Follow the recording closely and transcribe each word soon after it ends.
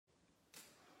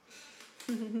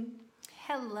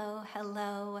Hello,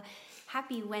 hello.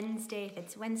 Happy Wednesday. If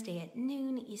it's Wednesday at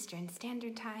noon Eastern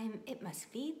Standard Time, it must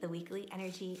be the weekly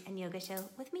energy and yoga show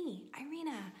with me,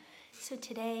 Irina. So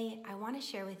today I want to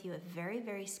share with you a very,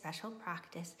 very special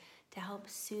practice to help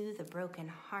soothe a broken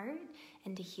heart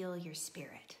and to heal your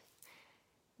spirit.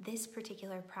 This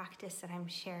particular practice that I'm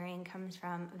sharing comes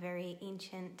from a very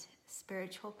ancient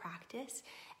spiritual practice.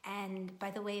 And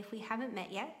by the way, if we haven't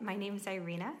met yet, my name is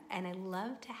Irina, and I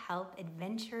love to help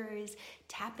adventurers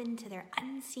tap into their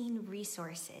unseen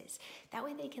resources. That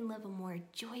way they can live a more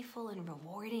joyful and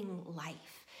rewarding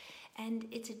life. And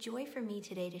it's a joy for me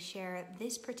today to share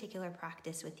this particular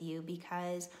practice with you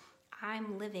because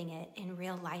I'm living it in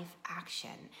real life action.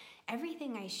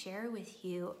 Everything I share with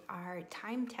you are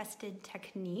time-tested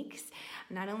techniques,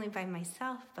 not only by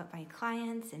myself, but by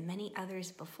clients and many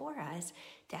others before us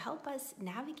to help us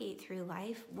navigate through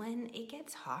life when it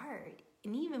gets hard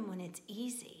and even when it's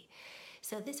easy.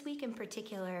 So this week in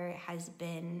particular has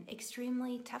been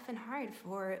extremely tough and hard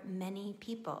for many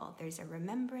people. There's a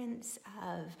remembrance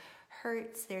of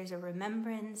hurts, there's a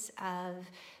remembrance of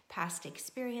past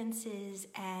experiences,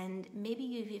 and maybe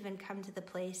you've even come to the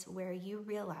place where you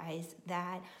realize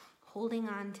that holding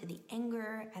on to the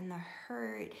anger and the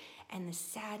hurt and the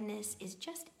sadness is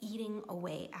just eating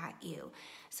away at you.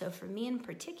 So for me in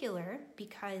particular,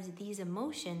 because these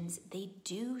emotions, they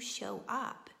do show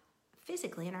up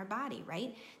physically in our body,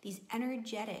 right? These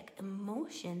energetic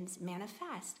emotions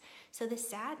manifest. So the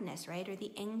sadness, right, or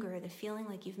the anger, the feeling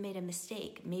like you've made a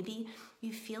mistake. Maybe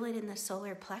you feel it in the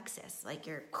solar plexus, like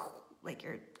your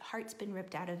heart's been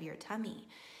ripped out of your tummy.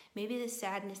 Maybe the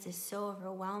sadness is so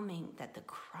overwhelming that the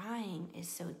crying is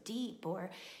so deep, or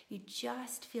you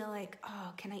just feel like,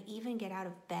 oh, can I even get out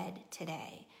of bed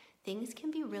today? Things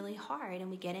can be really hard, and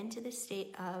we get into the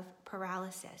state of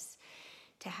paralysis.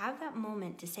 To have that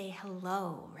moment to say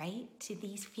hello, right, to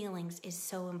these feelings is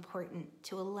so important,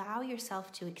 to allow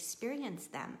yourself to experience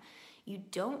them. You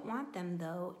don't want them,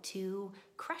 though, to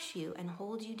crush you and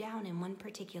hold you down in one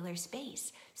particular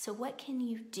space. So what can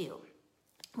you do?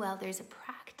 Well, there's a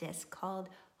practice called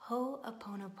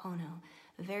Ho'oponopono,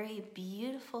 a very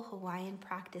beautiful Hawaiian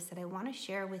practice that I want to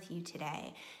share with you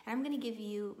today. And I'm going to give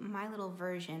you my little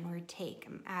version or take.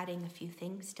 I'm adding a few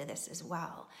things to this as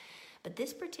well. But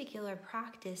this particular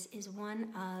practice is one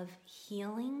of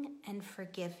healing and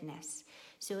forgiveness.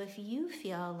 So if you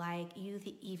feel like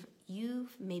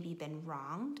you've maybe been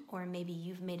wronged, or maybe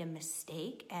you've made a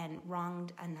mistake and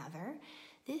wronged another,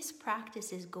 this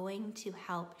practice is going to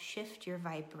help shift your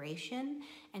vibration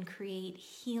and create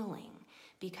healing,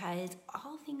 because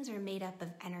all things are made up of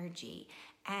energy.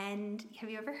 And have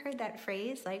you ever heard that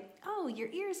phrase like, oh, your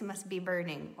ears must be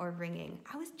burning or ringing?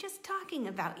 I was just talking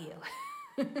about you.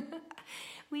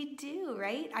 We do,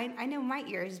 right? I know my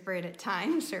ears burn at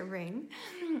times or ring.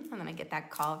 And then I get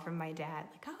that call from my dad,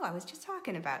 like, oh, I was just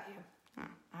talking about you.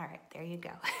 Oh, all right, there you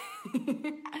go.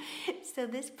 So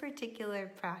this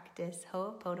particular practice,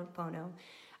 Ho'oponopono,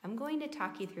 I'm going to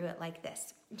talk you through it like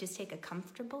this. Just take a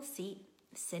comfortable seat,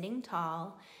 sitting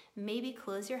tall, maybe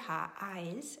close your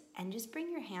eyes, and just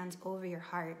bring your hands over your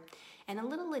heart. And a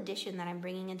little addition that I'm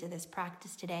bringing into this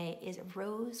practice today is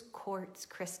rose quartz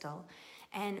crystal.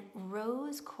 And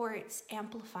rose quartz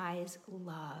amplifies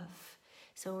love.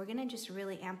 So we're going to just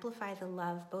really amplify the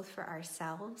love both for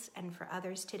ourselves and for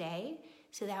others today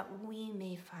so that we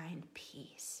may find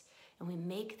peace and we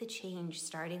make the change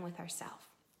starting with ourselves.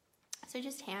 So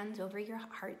just hands over your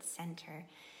heart center.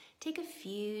 Take a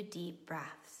few deep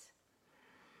breaths.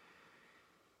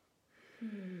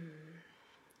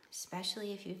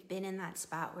 Especially if you've been in that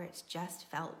spot where it's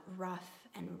just felt rough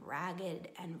and ragged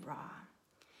and raw.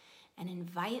 And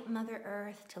invite Mother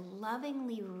Earth to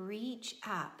lovingly reach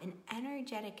up, an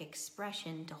energetic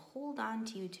expression to hold on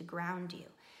to you, to ground you.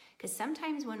 Because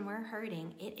sometimes when we're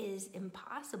hurting, it is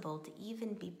impossible to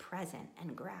even be present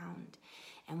and ground.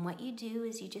 And what you do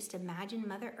is you just imagine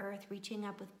Mother Earth reaching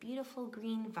up with beautiful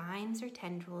green vines or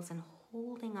tendrils and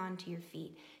holding onto your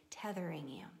feet, tethering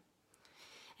you.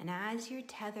 And as you're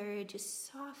tethered,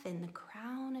 just soften the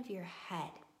crown of your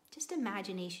head. Just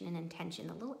imagination and intention,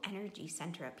 a little energy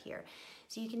center up here.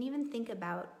 So you can even think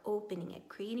about opening it,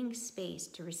 creating space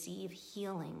to receive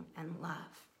healing and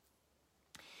love.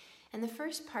 And the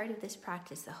first part of this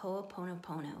practice, the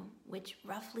Ho'oponopono, which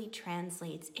roughly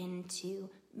translates into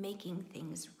making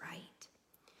things right.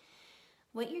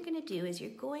 What you're going to do is you're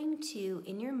going to,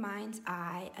 in your mind's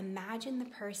eye, imagine the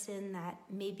person that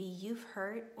maybe you've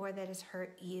hurt or that has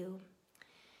hurt you.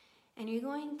 And you're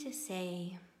going to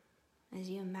say, as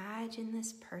you imagine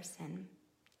this person,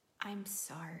 I'm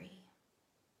sorry.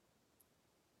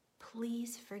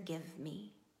 Please forgive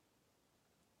me.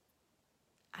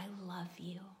 I love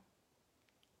you.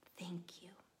 Thank you.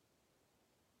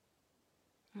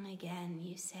 And again,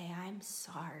 you say, I'm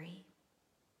sorry.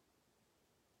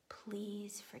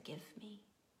 Please forgive me.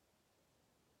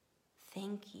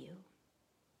 Thank you.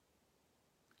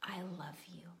 I love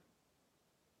you.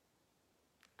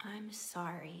 I'm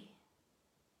sorry.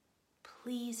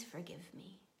 Please forgive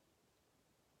me.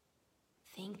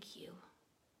 Thank you.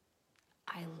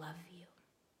 I love you.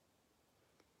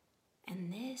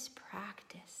 And this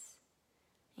practice,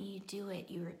 and you do it,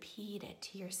 you repeat it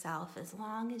to yourself as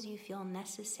long as you feel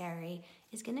necessary,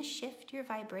 is going to shift your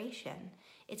vibration.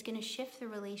 It's going to shift the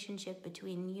relationship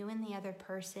between you and the other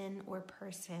person or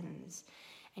persons.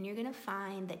 And you're going to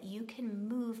find that you can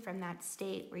move from that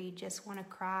state where you just want to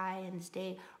cry and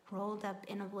stay rolled up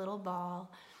in a little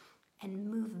ball and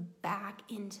move back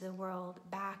into the world,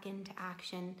 back into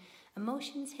action.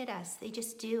 Emotions hit us. They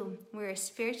just do. We're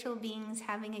spiritual beings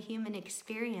having a human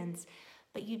experience,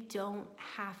 but you don't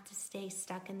have to stay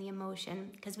stuck in the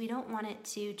emotion because we don't want it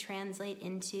to translate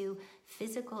into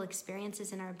physical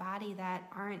experiences in our body that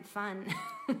aren't fun.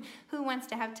 Who wants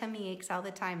to have tummy aches all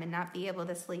the time and not be able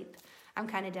to sleep? I'm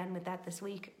kind of done with that this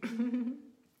week.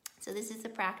 So this is a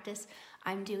practice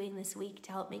I'm doing this week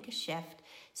to help make a shift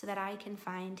so that I can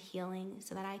find healing,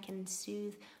 so that I can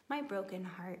soothe my broken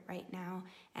heart right now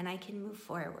and I can move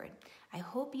forward. I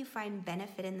hope you find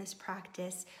benefit in this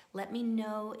practice. Let me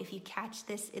know if you catch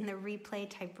this in the replay,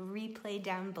 type replay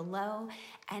down below.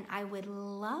 And I would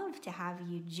love to have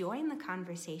you join the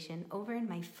conversation over in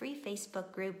my free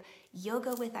Facebook group,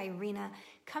 Yoga with Irina.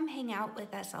 Come hang out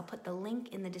with us. I'll put the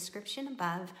link in the description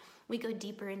above. We go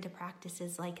deeper into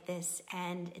practices like this,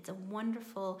 and it's a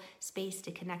wonderful space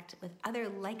to connect with other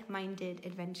like-minded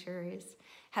adventurers.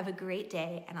 Have a great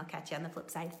day, and I'll catch you on the flip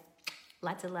side.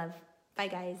 Lots of love. Bye,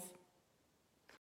 guys.